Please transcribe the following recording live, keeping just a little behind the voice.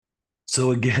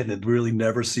So again, it really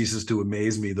never ceases to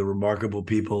amaze me, the remarkable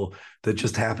people that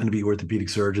just happen to be orthopedic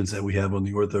surgeons that we have on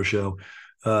the Ortho Show.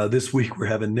 This week, we're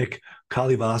having Nick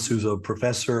Colyvas, who's a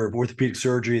professor of orthopedic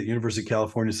surgery at the University of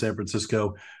California, San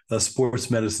Francisco, a sports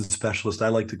medicine specialist. I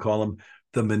like to call him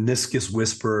the meniscus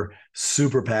whisperer,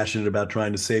 super passionate about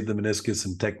trying to save the meniscus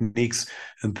and techniques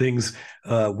and things.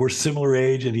 We're similar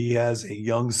age, and he has a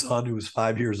young son who is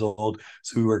 5 years old.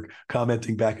 So we were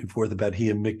commenting back and forth about he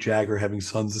and Mick Jagger having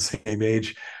sons the same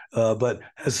age, but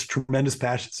has tremendous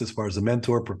passions as far as a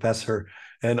mentor, professor,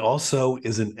 and also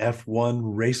is an F1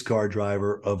 race car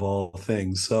driver of all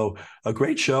things. So a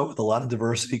great show with a lot of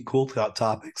diversity, cool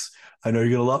topics. I know you're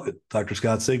going to love it. Dr.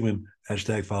 Scott Sigman,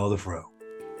 hashtag follow the fro.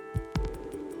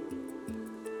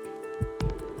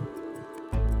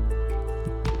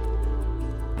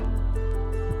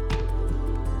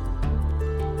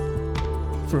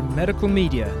 From Medical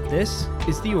Media, this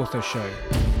is The Ortho Show.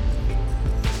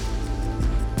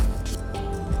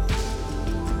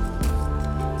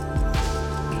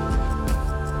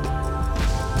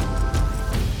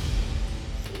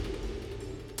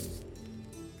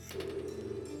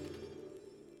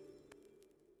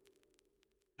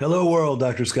 Hello, world.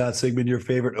 Dr. Scott Sigman, your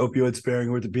favorite opioid-sparing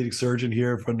orthopedic surgeon,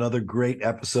 here for another great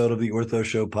episode of the Ortho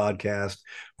Show podcast,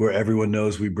 where everyone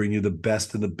knows we bring you the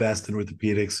best and the best in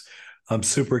orthopedics. I'm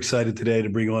super excited today to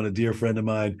bring on a dear friend of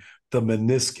mine, the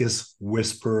meniscus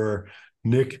whisperer,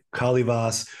 Nick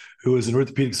Colyvas, who is an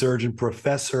orthopedic surgeon,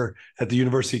 professor at the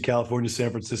University of California,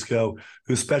 San Francisco,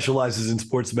 who specializes in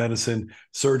sports medicine,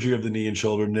 surgery of the knee and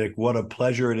shoulder. Nick, what a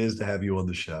pleasure it is to have you on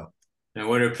the show. And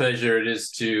what a pleasure it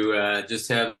is to just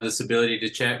have this ability to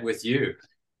chat with you.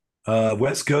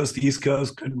 West Coast, East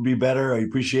Coast, couldn't be better. I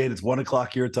appreciate it. It's 1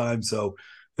 o'clock your time, so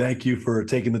thank you for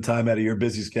taking the time out of your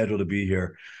busy schedule to be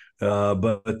here.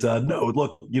 But no,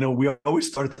 look, we always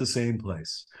start at the same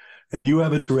place. You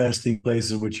have an interesting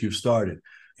place in which you've started,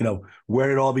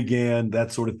 where it all began,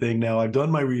 that sort of thing. Now, I've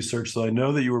done my research, so I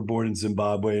know that you were born in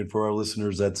Zimbabwe. And for our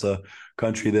listeners, that's a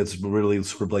country that's really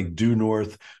sort of like due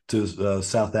north to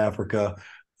South Africa.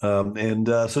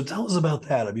 So tell us about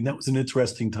that. I mean, that was an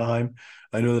interesting time.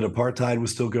 I know that apartheid was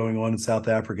still going on in South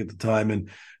Africa at the time.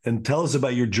 And tell us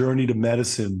about your journey to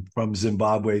medicine from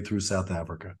Zimbabwe through South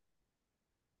Africa.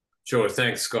 Sure.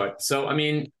 Thanks, Scott. So, I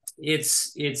mean,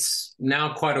 it's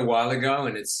now quite a while ago,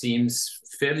 and it seems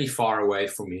fairly far away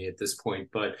from me at this point.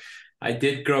 But I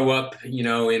did grow up,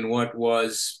 in what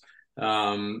was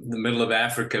the middle of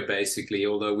Africa, basically,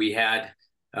 although we had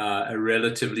a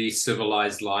relatively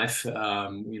civilized life.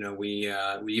 We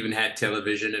even had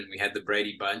television, and we had the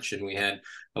Brady Bunch, and we had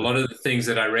a lot of the things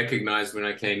that I recognized when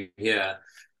I came here.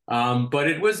 But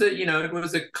it was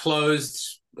a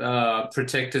closed,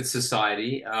 protected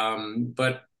society.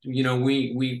 But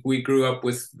we grew up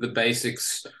with the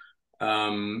basics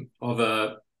of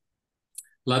a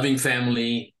loving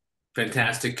family,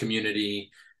 fantastic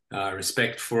community,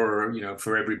 respect for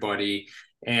everybody.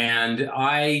 And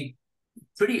I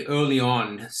pretty early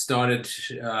on started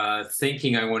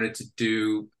thinking I wanted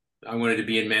to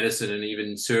be in medicine and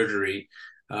even surgery.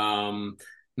 No,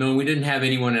 we didn't have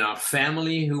anyone in our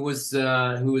family who was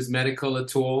medical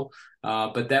at all.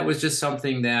 But that was just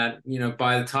something that,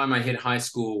 by the time I hit high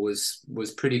school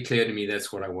was pretty clear to me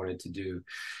that's what I wanted to do.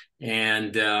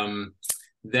 And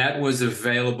that was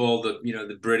available.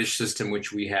 The British system,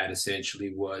 which we had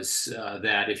essentially, was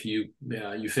that if you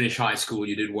finish high school,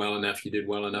 you did well enough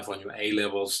on your A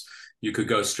levels, you could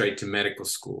go straight to medical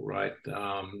school, right?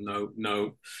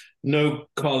 No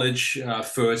college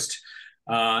first.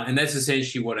 And that's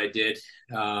essentially what I did.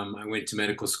 I went to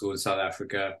medical school in South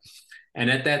Africa. And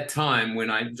at that time,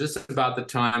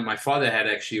 my father had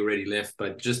actually already left,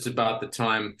 but just about the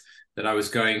time that I was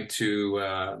going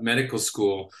to medical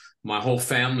school, my whole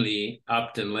family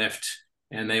upped and left,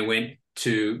 and they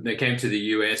came to the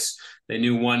US. They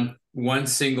knew one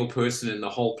single person in the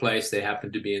whole place. They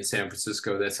happened to be in San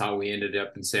Francisco. That's how we ended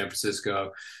up in San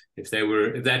Francisco. If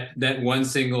that one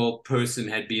single person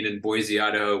had been in Boise,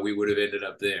 Idaho, we would have ended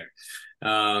up there.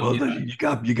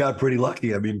 You got pretty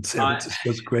lucky. I mean, San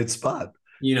Francisco's a great spot.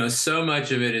 So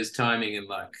much of it is timing and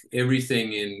luck.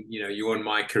 Everything in you and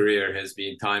my career has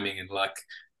been timing and luck,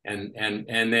 and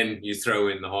then you throw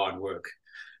in the hard work.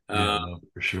 For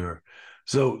sure.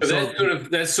 So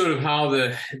that's sort of how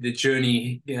the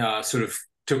journey sort of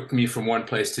took me from one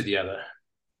place to the other.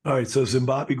 All right. So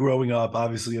Zimbabwe growing up,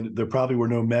 obviously there probably were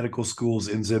no medical schools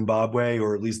in Zimbabwe,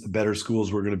 or at least the better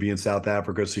schools were going to be in South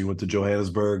Africa. So you went to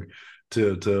Johannesburg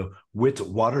to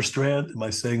Witwatersrand. Am I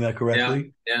saying that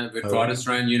correctly? Yeah,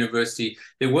 Witwatersrand University.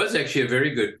 There was actually a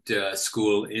very good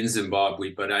school in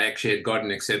Zimbabwe, but I actually had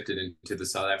gotten accepted into the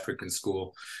South African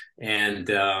school, and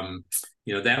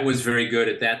that was very good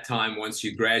at that time. Once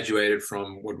you graduated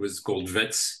from what was called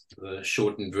WITS, the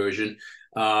shortened version,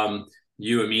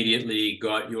 you immediately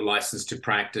got your license to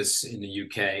practice in the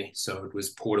UK, so it was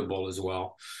portable as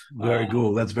well. Very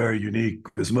cool. That's very unique,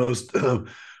 because most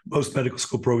medical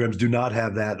school programs do not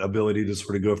have that ability to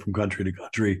sort of go from country to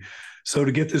country. So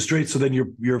to get this straight, so then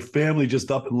your family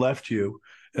just up and left you,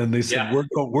 and they said,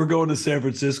 we're going to San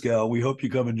Francisco. We hope you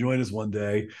come and join us one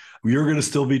day. You're going to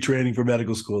still be training for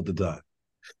medical school at the time.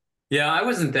 Yeah, I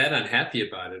wasn't that unhappy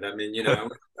about it. I mean,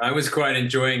 I was quite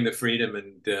enjoying the freedom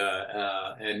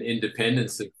and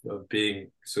independence of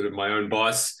being sort of my own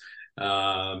boss,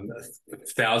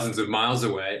 thousands of miles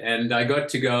away. And I got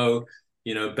to go,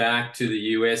 back to the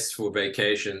US for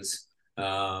vacations,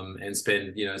 and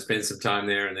spend some time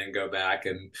there and then go back.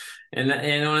 And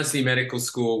honestly, medical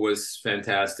school was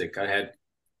fantastic. I had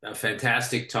a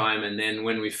fantastic time. And then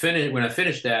when I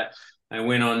finished that, I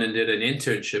went on and did an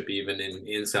internship even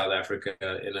in South Africa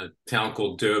in a town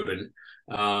called Durban,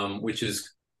 which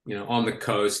is, on the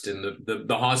coast, and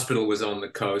the hospital was on the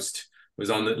coast,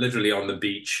 literally on the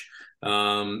beach.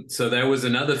 So that was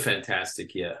another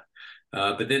fantastic year.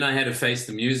 But then I had to face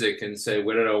the music and say,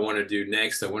 what did I want to do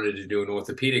next? I wanted to do an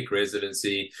orthopedic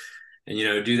residency and,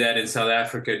 do that in South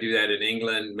Africa, do that in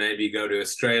England, maybe go to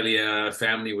Australia.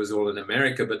 Family was all in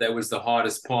America, but that was the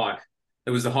hardest part.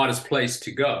 It was the hardest place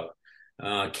to go.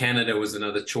 Canada was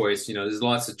another choice. There's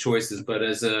lots of choices, but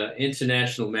as an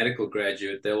international medical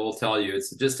graduate, they'll all tell you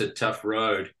it's just a tough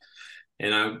road.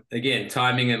 And again,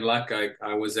 timing and luck,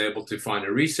 I was able to find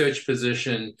a research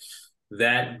position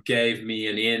that gave me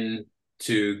an in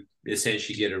to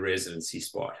essentially get a residency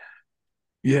spot.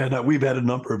 Yeah, now we've had a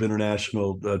number of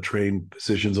international trained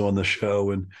physicians on the show,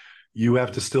 and you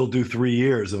have to still do 3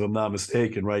 years, if I'm not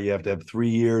mistaken, right? You have to have 3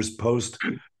 years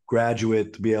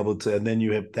post-graduate to be able to, and then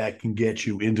that can get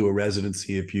you into a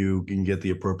residency if you can get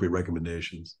the appropriate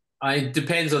recommendations. It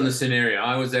depends on the scenario.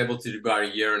 I was able to do about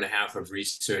 1.5 years of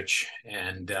research,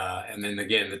 and then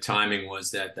again, the timing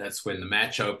was that's when the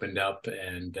match opened up,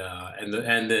 and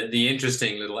the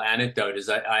interesting little anecdote is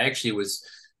I actually was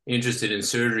interested in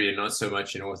surgery and not so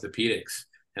much in orthopedics,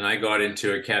 and I got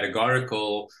into a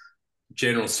categorical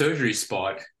general surgery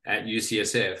spot at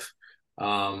UCSF,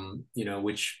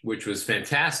 which was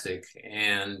fantastic,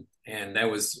 and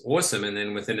that was awesome. And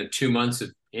then within 2 months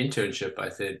of internship, I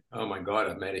said, "Oh my God,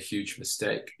 I've made a huge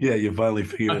mistake." Yeah, you finally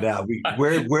figured it out.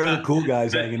 Where are the cool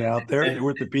guys hanging out? They're in the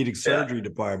orthopedic surgery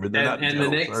department. They're not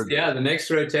the next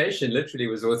rotation literally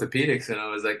was orthopedics, and I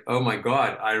was like, "Oh my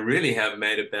God, I really have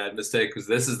made a bad mistake, because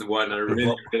this is the one I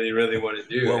really, really, really want to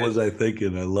do." What was I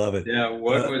thinking? I love it. Yeah,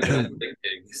 what was I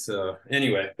thinking? So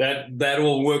anyway, that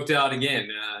all worked out again.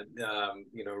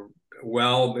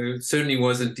 Well, it certainly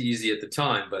wasn't easy at the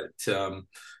time, but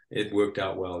it worked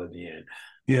out well in the end.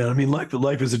 Yeah, I mean,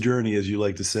 life is a journey, as you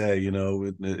like to say,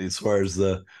 as far as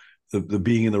the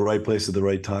being in the right place at the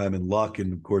right time, and luck,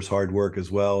 and of course hard work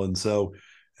as well. And so,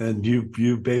 and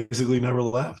you basically never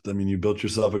left. I mean, you built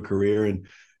yourself a career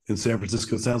in San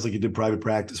Francisco. It sounds like you did private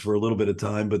practice for a little bit of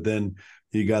time, but then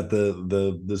you got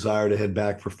the desire to head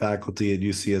back for faculty at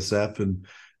UCSF,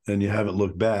 and you haven't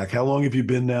looked back. How long have you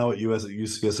been now at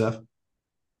UCSF?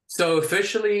 So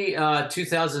officially,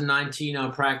 2019,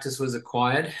 our practice was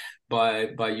acquired by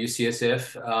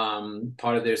UCSF,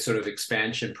 part of their sort of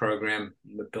expansion program,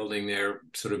 building their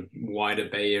sort of wider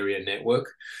Bay Area network.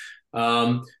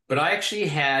 But I actually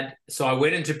I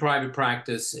went into private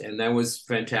practice, and that was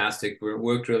fantastic. We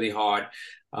worked really hard.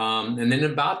 And then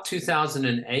about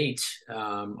 2008,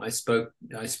 I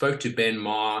spoke to Ben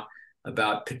Ma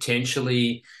about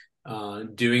potentially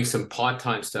doing some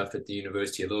part-time stuff at the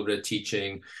university, a little bit of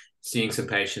teaching, seeing some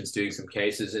patients, doing some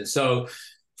cases. And so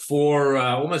for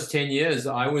almost 10 years,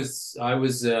 I was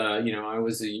a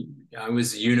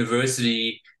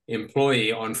university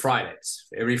employee on Fridays.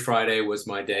 Every Friday was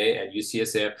my day at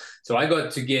UCSF. So I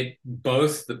got to get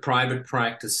both the private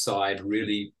practice side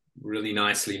really, really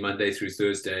nicely, Monday through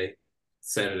Thursday,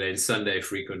 Saturday and Sunday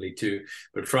frequently too.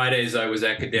 But Fridays I was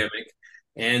academic.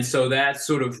 And so that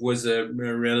sort of was a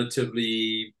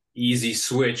relatively easy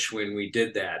switch when we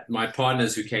did that. My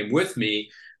partners who came with me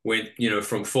went,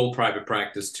 from full private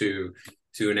practice to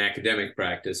an academic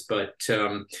practice. But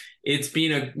it's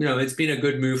been a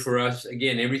good move for us.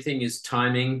 Again, everything is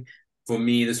timing. For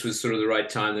me, this was sort of the right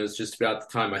time. It was just about the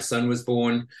time my son was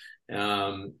born.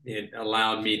 It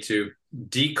allowed me to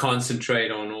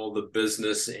deconcentrate on all the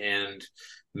business and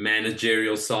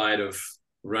managerial side of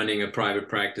running a private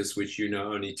practice, which you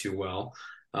know only too well,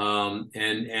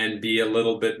 and be a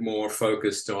little bit more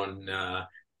focused on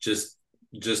just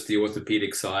the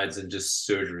orthopedic sides and just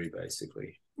surgery,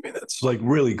 basically. I mean, that's like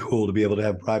really cool to be able to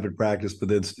have private practice, but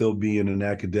then still be in an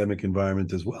academic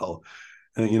environment as well.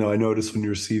 And, I noticed on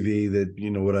your CV that,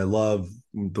 what I love,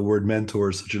 the word mentor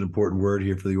is such an important word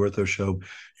here for the Ortho Show.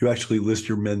 You actually list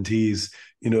your mentees,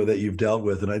 that you've dealt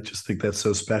with. And I just think that's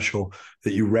so special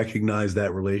that you recognize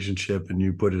that relationship and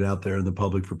you put it out there in the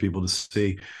public for people to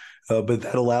see. But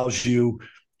that allows you,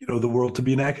 the world to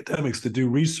be in academics, to do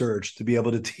research, to be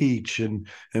able to teach and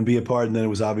be a part. And then it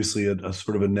was obviously a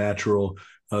sort of a natural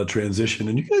transition.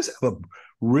 And you guys have a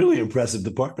really impressive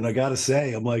department. I got to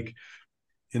say, I'm like,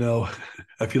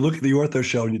 if you look at the Ortho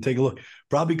Show and you take a look,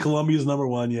 probably Columbia's number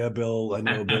one. Yeah, Bill, I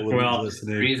know Bill would be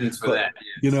listening. Reasons for that.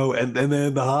 Yes. And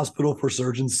then the Hospital for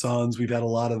Surgeons' Sons, we've had a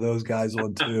lot of those guys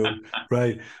on too,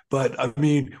 right? But I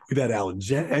mean, we've had Alan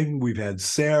Zhang, we've had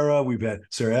Sarah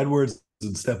Edwards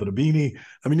and Stefano Bini.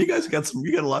 I mean, you guys got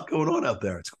a lot going on out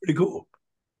there. It's pretty cool.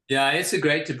 Yeah, it's a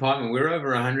great department. We're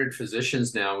over 100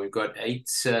 physicians now. We've got 8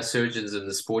 surgeons in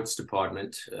the sports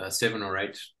department, 7 or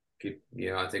 8.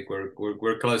 I think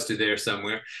we're close to there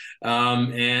somewhere,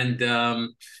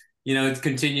 it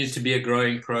continues to be a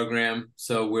growing program.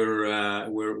 So I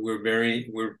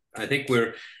think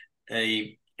we're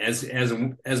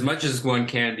as much as one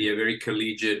can be a very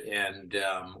collegiate and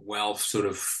well sort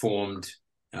of formed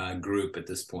group at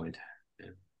this point.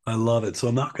 I love it. So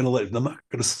I'm not going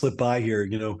to slip by here.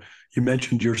 You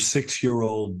mentioned your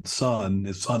 6-year-old son.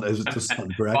 Is it a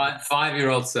son, correct?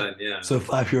 5-year-old son. Yeah. So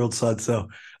 5-year-old son. So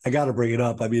I got to bring it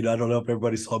up. I mean, I don't know if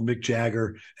everybody saw Mick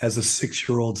Jagger as a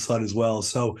 6-year-old son as well.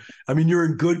 So, I mean, you're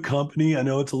in good company. I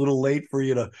know it's a little late for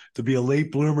you to be a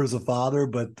late bloomer as a father,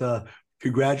 but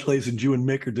congratulations. You and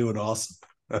Mick are doing awesome.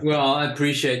 Well, I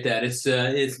appreciate that.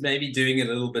 It's maybe doing it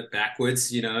a little bit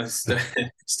backwards,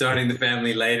 starting the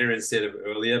family later instead of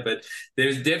earlier. But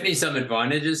there's definitely some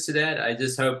advantages to that. I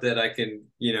just hope that I can,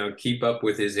 keep up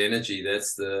with his energy.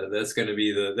 That's going to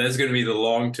be the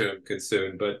long-term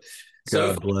concern. But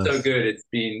so good.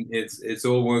 It's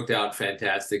all worked out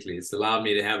fantastically. It's allowed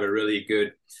me to have a really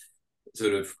good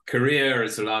sort of career.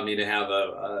 It's allowed me to have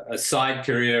a side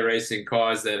career racing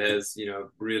cars that has,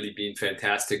 really been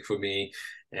fantastic for me.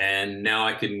 And now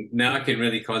I can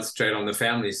really concentrate on the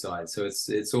family side. So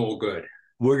it's all good.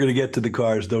 We're going to get to the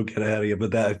cars. Don't get ahead of you,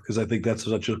 but because I think that's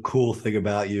such a cool thing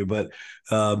about you. But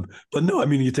no, I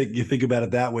mean, you think about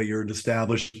it that way. You're an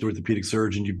established orthopedic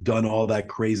surgeon. You've done all that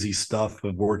crazy stuff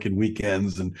of working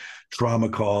weekends and trauma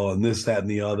call and this, that,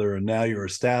 and the other. And now you're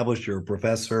established. You're a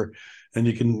professor, and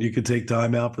you can take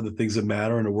time out for the things that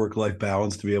matter and a work-life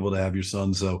balance to be able to have your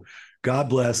son. So God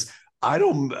bless. I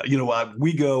don't,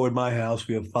 we go in my house,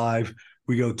 we have 5,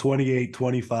 we go 28,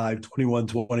 25, 21,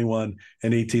 21,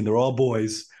 and 18. They're all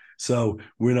boys. So,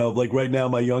 like right now,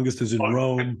 my youngest is in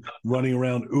Rome running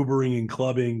around Ubering and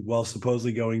clubbing while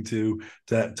supposedly going to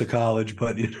college.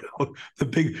 But,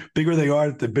 the bigger they are,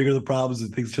 the bigger the problems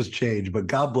and things just change. But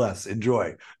God bless,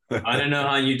 enjoy. I don't know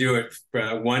how you do it.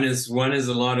 One is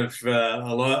a lot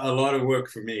of work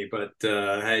for me, but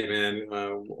hey,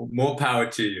 man, more power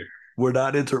to you. We're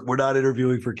not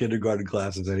interviewing for kindergarten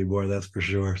classes anymore. That's for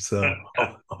sure. So,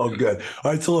 all good.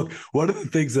 All right. So, look, one of the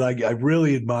things that I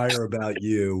really admire about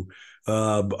you,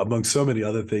 among so many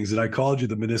other things, and I called you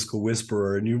the meniscal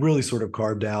whisperer, and you really sort of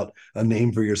carved out a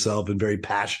name for yourself and very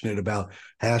passionate about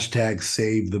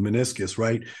 #save the meniscus,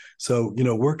 right? So,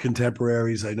 we're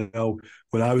contemporaries. I know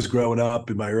when I was growing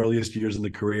up in my earliest years in the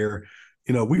career,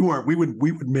 we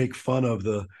would make fun of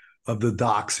the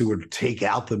docs who would take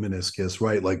out the meniscus,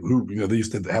 right? Like they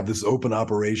used to have this open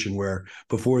operation where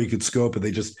before you could scope it,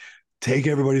 they just take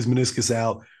everybody's meniscus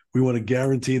out. We want to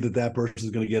guarantee that person is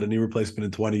going to get a knee replacement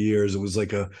in 20 years. It was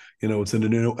like it's an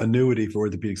annuity for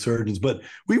orthopedic surgeons, but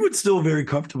we would still very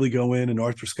comfortably go in and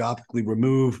arthroscopically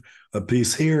remove a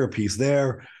piece here, a piece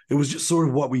there. It was just sort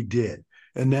of what we did.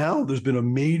 And now there's been a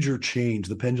major change.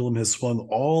 The pendulum has swung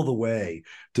all the way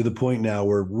to the point now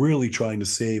where we're really trying to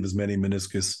save as many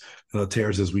meniscus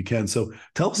tears as we can. So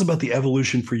tell us about the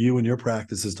evolution for you and your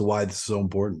practice as to why this is so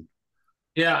important.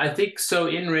 Yeah, I think so.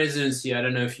 In residency, I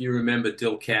don't know if you remember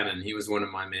Dill Cannon. He was one of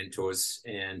my mentors,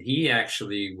 and he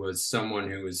actually was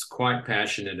someone who was quite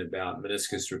passionate about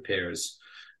meniscus repairs.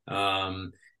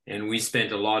 And we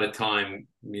spent a lot of time,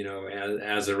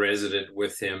 as a resident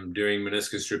with him doing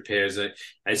meniscus repairs.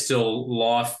 I still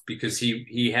laugh because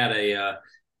he had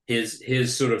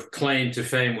his sort of claim to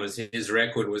fame was his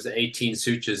record was 18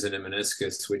 sutures in a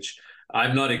meniscus, which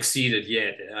I've not exceeded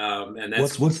yet, and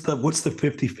that's What's the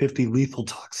 50/50 lethal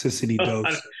toxicity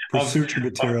dose for of, suture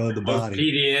material in the of body?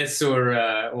 PDS or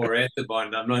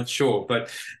Ethibond. I'm not sure, but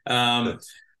so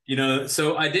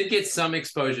I did get some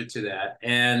exposure to that,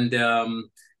 and then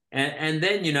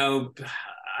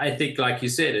I think, like you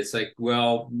said, it's like,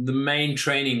 well, the main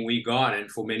training we got, and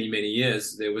for many many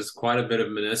years there was quite a bit of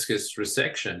meniscus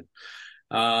resection.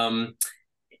 Um,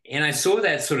 and I saw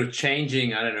that sort of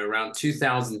changing, I don't know, around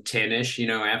 2010-ish,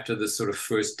 after the sort of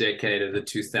first decade of the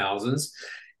 2000s.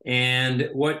 And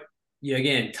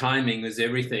again, timing is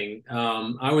everything.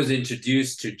 I was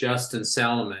introduced to Justin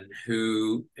Salomon,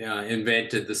 who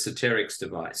invented the Soterix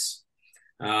device.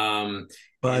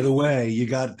 By the way,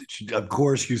 of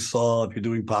course, you saw, if you're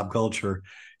doing pop culture,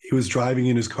 he was driving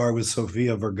in his car with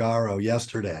Sofia Vergara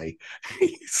yesterday.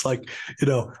 He's like,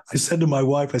 I said to my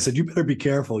wife, I said, you better be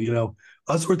careful.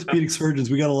 Us orthopedic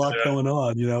surgeons, we got a lot going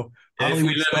on.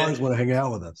 Hollywood stars want to hang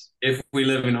out with us. If we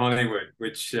live in Hollywood,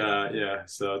 which, yeah,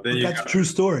 so there you go. That's a true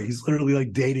story. He's literally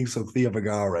like dating Sofia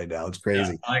Vergara right now. It's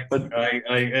crazy.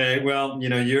 Well,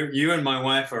 you and my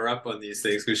wife are up on these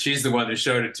things because she's the one who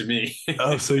showed it to me.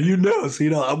 Oh, so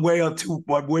I'm way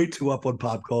too up on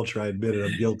pop culture. I admit it.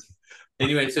 I'm guilty.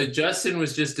 Anyway, so Justin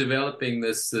was just developing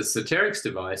this Soterix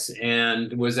device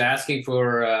and was asking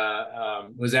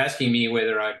me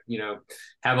whether I,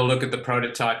 have a look at the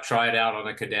prototype, try it out on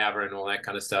a cadaver and all that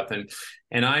kind of stuff. And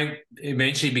I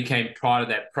eventually became part of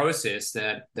that process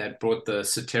that brought the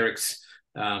Soterix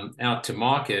out to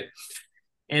market.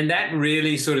 And that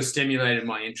really sort of stimulated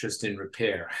my interest in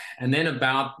repair. And then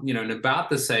about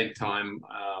the same time,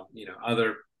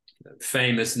 other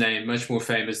famous name, much more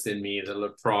famous than me, the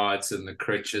Leprods and the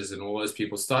Critches and all those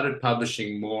people started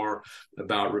publishing more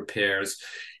about repairs.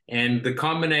 And the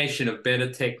combination of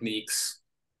better techniques,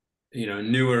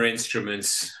 newer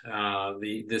instruments,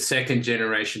 the second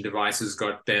generation devices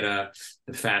got better,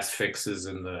 the fast fixes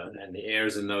and the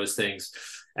airs and those things,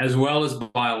 as well as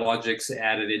biologics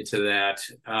added into that.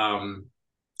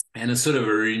 And a sort of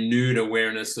a renewed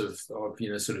awareness of sort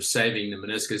of saving the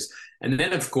meniscus. And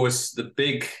then, of course, the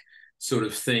big sort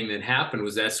of thing that happened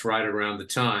was that's right around the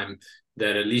time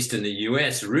that, at least in the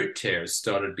US, root tears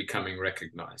started becoming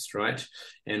recognized, right?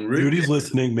 And Judy's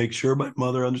listening. Make sure my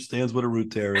mother understands what a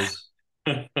root tear is.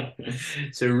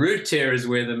 So root tear is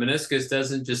where the meniscus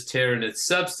doesn't just tear in its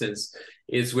substance.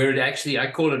 It's where it actually, I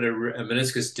call it a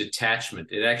meniscus detachment.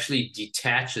 It actually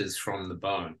detaches from the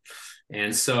bone.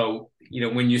 And so,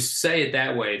 when you say it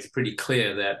that way, it's pretty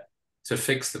clear that to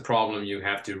fix the problem, you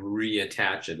have to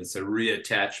reattach it. It's a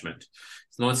reattachment.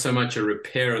 It's not so much a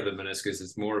repair of the meniscus,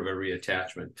 it's more of a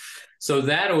reattachment. So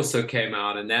that also came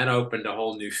out, and that opened a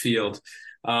whole new field.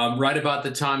 Right about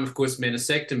the time, of course,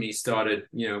 meniscectomy started,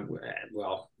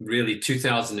 really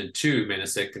 2002,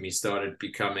 meniscectomy started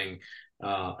becoming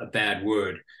a bad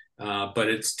word. But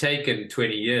it's taken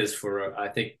 20 years for, I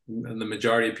think, the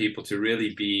majority of people to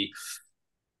really be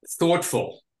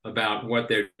thoughtful about what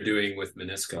they're doing with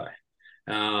menisci.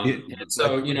 And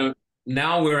so,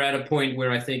 now we're at a point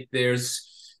where I think there's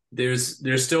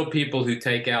still people who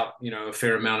take out, a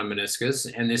fair amount of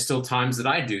meniscus, and there's still times that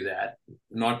I do that.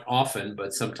 Not often,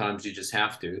 but sometimes you just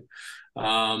have to.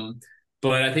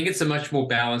 But I think it's a much more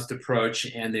balanced approach,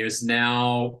 and there's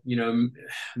now,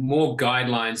 more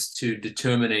guidelines to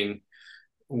determining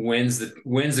when's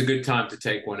a good time to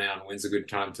take one out, and when's a good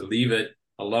time to leave it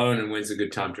alone, and when's a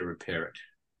good time to repair it.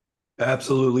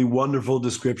 Absolutely wonderful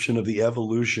description of the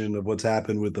evolution of what's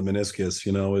happened with the meniscus.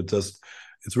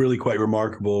 It's really quite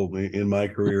remarkable in my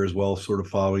career as well, sort of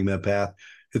following that path.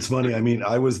 It's funny. I mean,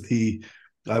 I was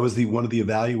one of the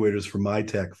evaluators for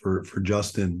MyTech for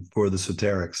Justin for the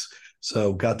Soterix.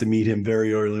 So got to meet him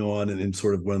very early on and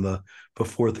sort of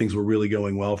before things were really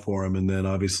going well for him. And then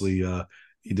obviously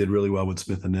he did really well with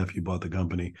Smith and Nephew, bought the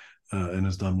company. And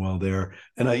has done well there.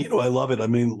 And I love it. I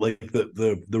mean, like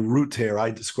the root tear,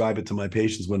 I describe it to my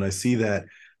patients when I see that.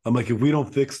 I'm like, if we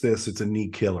don't fix this, it's a knee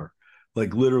killer.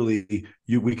 Like literally,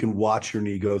 we can watch your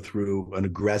knee go through an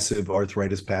aggressive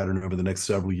arthritis pattern over the next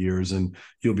several years, and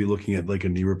you'll be looking at like a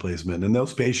knee replacement. And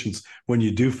those patients, when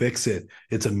you do fix it,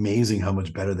 it's amazing how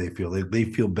much better they feel. They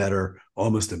feel better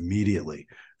almost immediately.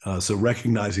 So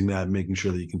recognizing that and making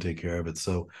sure that you can take care of it.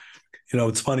 So,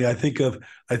 it's funny. I think of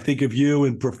you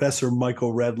and Professor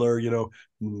Michael Redler.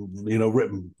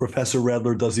 Professor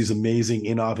Redler does these amazing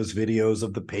in-office videos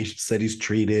of the patients that he's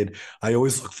treated. I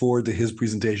always look forward to his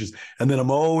presentations, and then I'm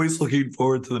always looking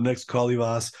forward to the next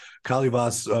Colyvas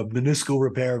meniscal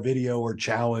repair video or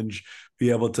challenge.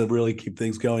 Be able to really keep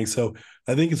things going. So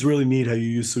I think it's really neat how you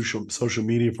use social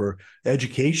media for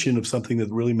education of something that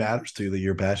really matters to you, that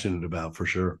you're passionate about, for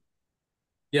sure.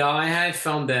 Yeah, I have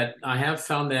found that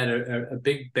a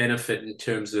big benefit in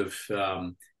terms of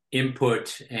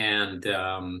input and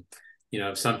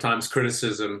sometimes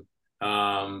criticism,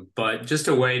 but just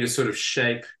a way to sort of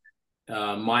shape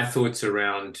my thoughts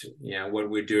around what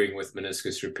we're doing with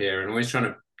meniscus repair, and always trying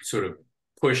to sort of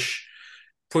push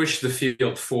push the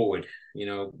field forward.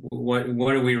 What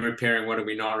are we repairing? What are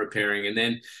we not repairing? And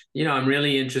then, I'm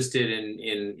really interested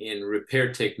in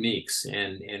repair techniques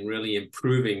and really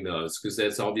improving those, because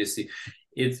that's obviously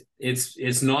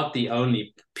it's not the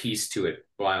only piece to it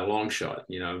by a long shot.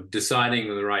 Deciding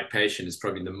on the right patient is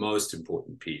probably the most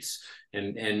important piece.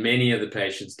 And many of the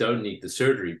patients don't need the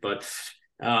surgery, but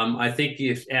I think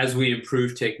as we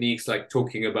improve techniques, like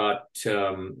talking about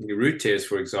root tears,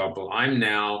 for example, I'm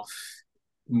now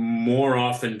more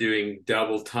often doing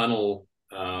double tunnel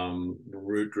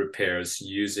root repairs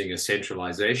using a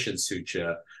centralization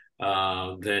suture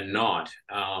than not,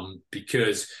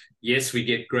 because yes, we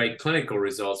get great clinical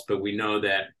results, but we know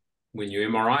that when you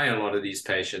MRI a lot of these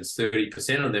patients,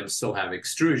 30% of them still have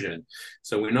extrusion.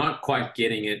 So we're not quite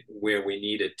getting it where we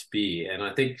need it to be. And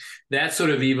I think that sort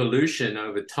of evolution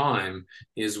over time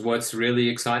is what's really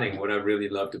exciting, what I really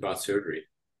loved about surgery.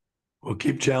 Well,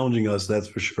 keep challenging us, that's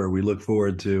for sure. We look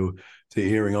forward to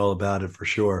hearing all about it for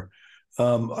sure.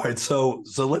 All right, so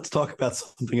let's talk about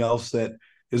something else that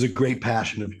is a great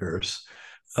passion of yours,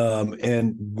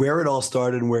 and where it all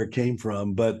started and where it came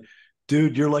from. But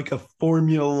dude, you're like a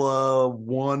Formula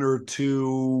One or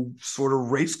two sort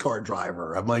of race car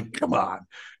driver. I'm like, come on,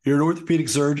 you're an orthopedic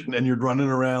surgeon and you're running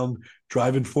around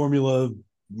driving Formula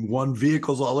One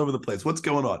vehicles all over the place. What's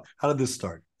going on? How did this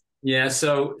start? Yeah,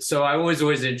 so I was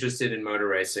always interested in motor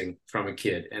racing from a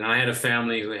kid, and I had a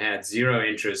family who had zero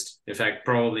interest. In fact,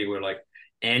 probably were like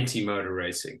anti-motor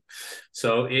racing.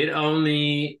 So it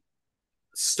only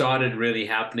started really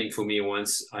happening for me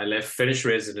once I finished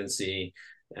residency,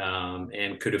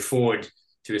 and could afford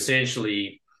to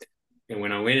essentially, and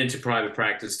when I went into private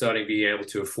practice, starting being able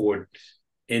to afford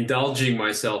indulging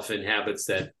myself in habits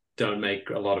that don't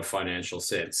make a lot of financial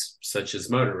sense, such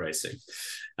as motor racing.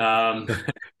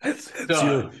 That's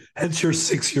your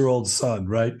 6-year-old son,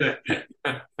 right?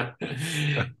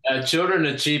 Children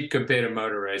are cheap compared to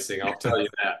motor racing, I'll tell you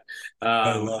that.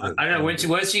 I love it. I don't know,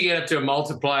 once you get up to a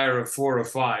multiplier of 4 or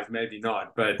 5, maybe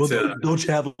not. But well, don't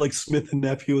you have like Smith and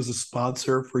Nephew as a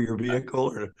sponsor for your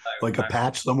vehicle, or like a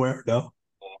patch somewhere? No.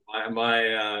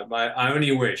 I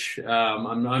only wish.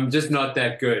 I'm just not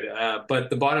that good. But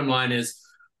the bottom line is,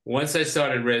 once I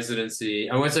finished residency,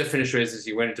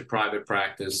 went into private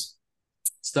practice,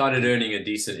 started earning a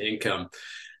decent income.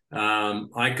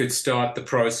 I could start the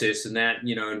process, and that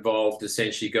involved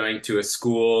essentially going to a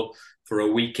school for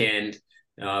a weekend,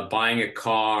 buying a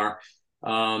car,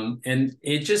 and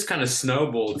it just kind of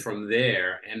snowballed from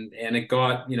there. And it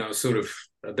got sort of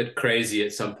a bit crazy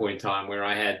at some point in time, where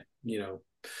I had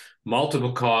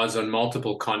multiple cars on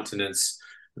multiple continents,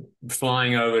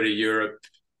 flying over to Europe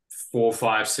 4,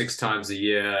 5, 6 times a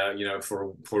year,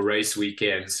 for race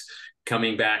weekends,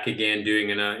 coming back again, doing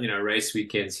race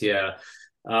weekends here.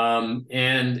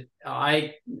 And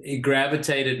I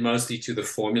gravitated mostly to the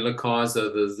formula cars.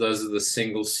 Those are the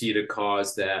single-seater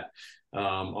cars that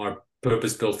are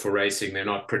purpose-built for racing. They're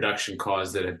not production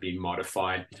cars that have been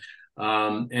modified.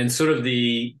 And sort of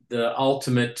the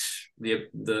ultimate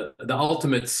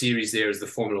series there is the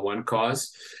Formula One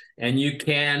cars, and you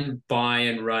can buy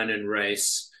and run and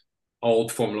race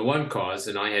old Formula One cars.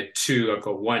 And I had 2. I've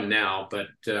got 1 now, but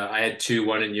I had 2,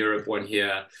 one in Europe, 1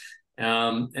 here.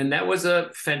 And that was a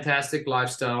fantastic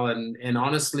lifestyle. And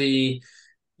honestly,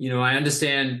 I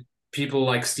understand people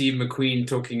like Steve McQueen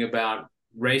talking about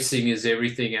racing is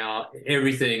everything else.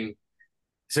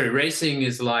 Racing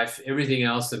is life. Everything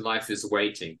else in life is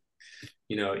waiting.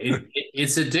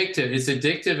 It's addictive. It's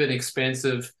addictive and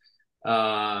expensive,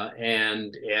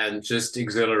 and just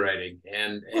exhilarating.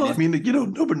 Well, I mean,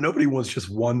 nobody wants just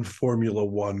one Formula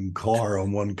One car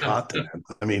on one continent.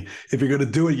 I mean, if you're going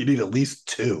to do it, you need at least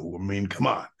 2. I mean, come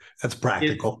on, that's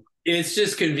practical. It's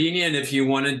just convenient if you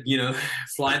want to,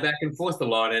 fly back and forth a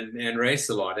lot and race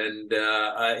a lot. And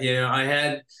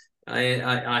I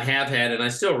have had, and I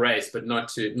still race, but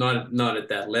not at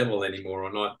that level anymore,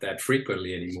 or not that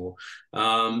frequently anymore.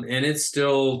 And it's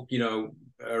still,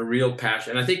 a real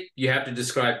passion. I think you have to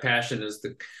describe passion as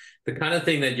the kind of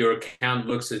thing that your account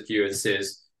looks at you and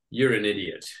says, "You're an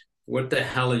idiot. What the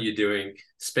hell are you doing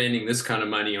spending this kind of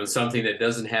money on something that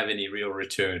doesn't have any real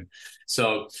return?"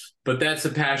 So, but that's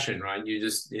a passion, right?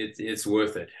 It's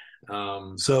worth it.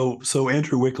 So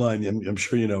Andrew Wickline, I'm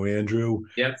sure you know Andrew.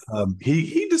 Yep.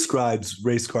 He describes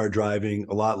race car driving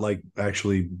a lot like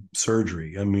actually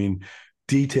surgery. I mean,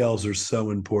 details are so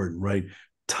important, right?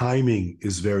 timing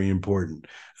is very important.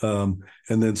 And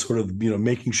then sort of,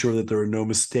 making sure that there are no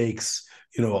mistakes,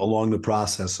 along the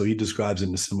process. So he describes it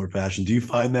in a similar fashion. Do you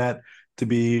find that to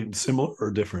be similar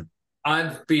or different?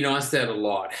 I've been asked that a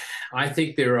lot. I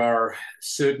think there are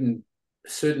certain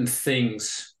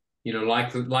things,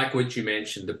 like what you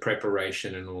mentioned, the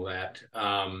preparation and all that.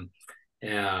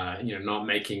 Not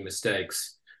making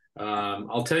mistakes.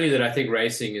 I'll tell you that I think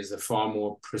racing is a far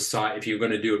more precise. If you're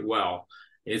going to do it well,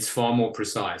 it's far more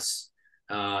precise.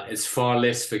 It's far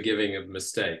less forgiving of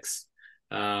mistakes.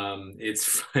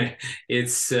 It's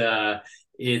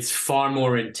it's far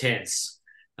more intense.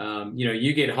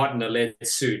 You get hot in a lead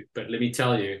suit, but let me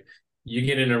tell you, you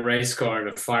get in a race car in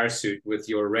a fire suit with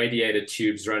your radiator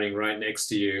tubes running right next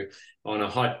to you on a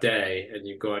hot day, and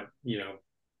you've got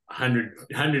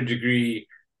 100 degree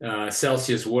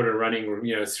Celsius water running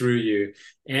through you,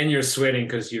 and you're sweating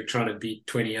because you're trying to beat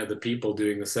 20 other people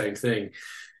doing the same thing.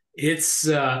 It's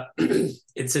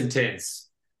it's intense,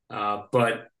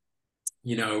 but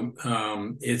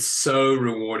it's so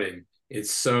rewarding.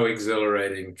 It's so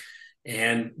exhilarating.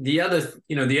 And the other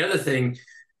thing,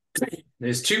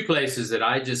 there's two places that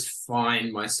I just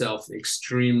find myself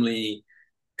extremely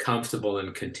comfortable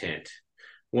and content.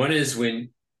 One is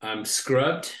when I'm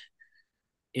scrubbed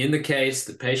in the case,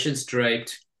 the patient's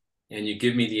draped, and you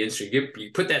give me the instrument.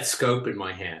 You put that scope in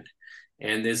my hand,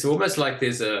 and there's almost like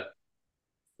there's the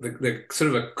sort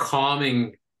of a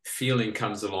calming feeling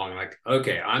comes along. Like,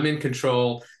 okay, I'm in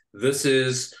control. This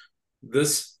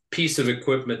piece of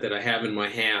equipment that I have in my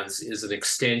hands is an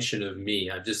extension of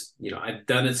me. I've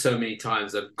done it so many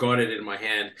times. I've got it in my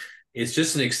hand. It's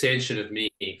just an extension of me.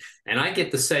 And I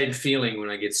get the same feeling when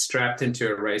I get strapped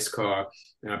into a race car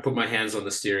and I put my hands on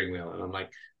the steering wheel and I'm like,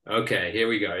 okay, here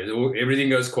we go. Everything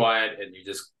goes quiet and you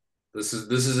just,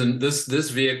 this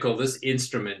vehicle, this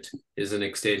instrument is an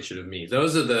extension of me.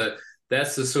 That's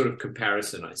the sort of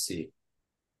comparison I see.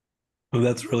 Well,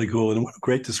 that's really cool. And what a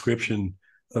great description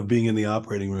of being in the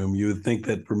operating room. You would think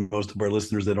that for most of our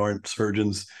listeners that aren't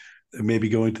surgeons, maybe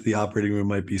going to the operating room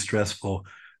might be stressful.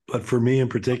 But for me in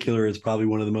particular, it's probably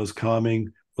one of the most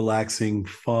calming, relaxing,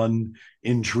 fun,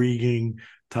 intriguing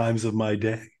times of my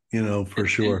day, for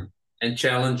sure. And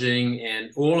challenging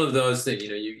and all of those things,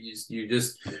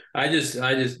 I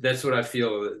just, that's what I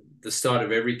feel at the start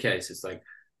of every case. It's like,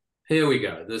 here we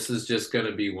go. This is just going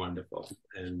to be wonderful.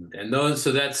 And those,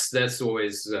 so that's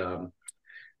always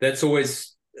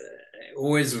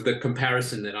always the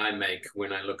comparison that I make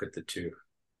when I look at the two.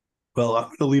 Well, I'm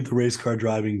going to leave the race car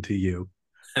driving to you,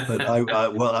 but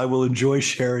I will enjoy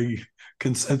sharing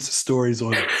consensus stories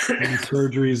on the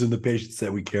surgeries and the patients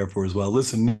that we care for as well.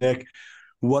 Listen, Nick,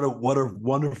 what a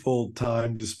wonderful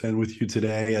time to spend with you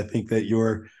today. I think that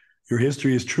your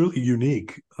history is truly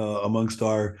unique amongst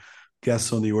our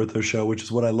guests on the Ortho Show, which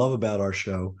is what I love about our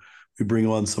show. We bring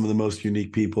on some of the most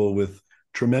unique people with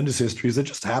tremendous histories that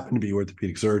just happen to be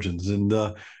orthopedic surgeons, and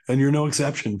you're no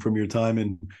exception. From your time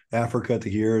in Africa to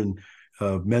here, and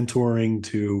mentoring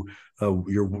to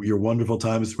your wonderful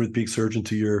time as an orthopedic surgeon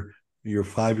to your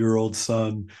 5-year-old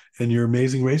son and your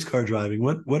amazing race car driving.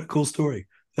 What a cool story!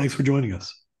 Thanks for joining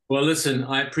us. Well, listen,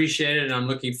 I appreciate it. I'm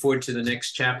looking forward to the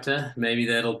next chapter. Maybe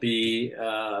that'll be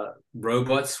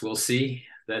robots. We'll see.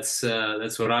 That's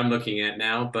what I'm looking at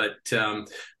now. But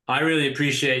I really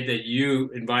appreciate that you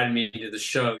invited me to the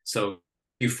show. So thank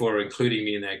you for including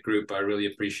me in that group. I really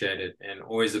appreciate it, and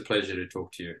always a pleasure to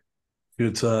talk to you.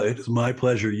 It is my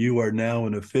pleasure. You are now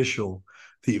an official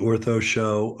The Ortho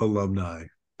Show alumni,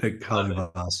 Nick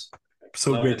Colyvas.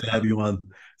 So great to have you on.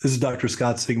 This is Dr.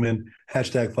 Scott Sigman,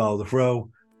 #FollowTheFro,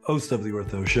 host of The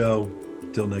Ortho Show.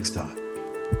 Till next time.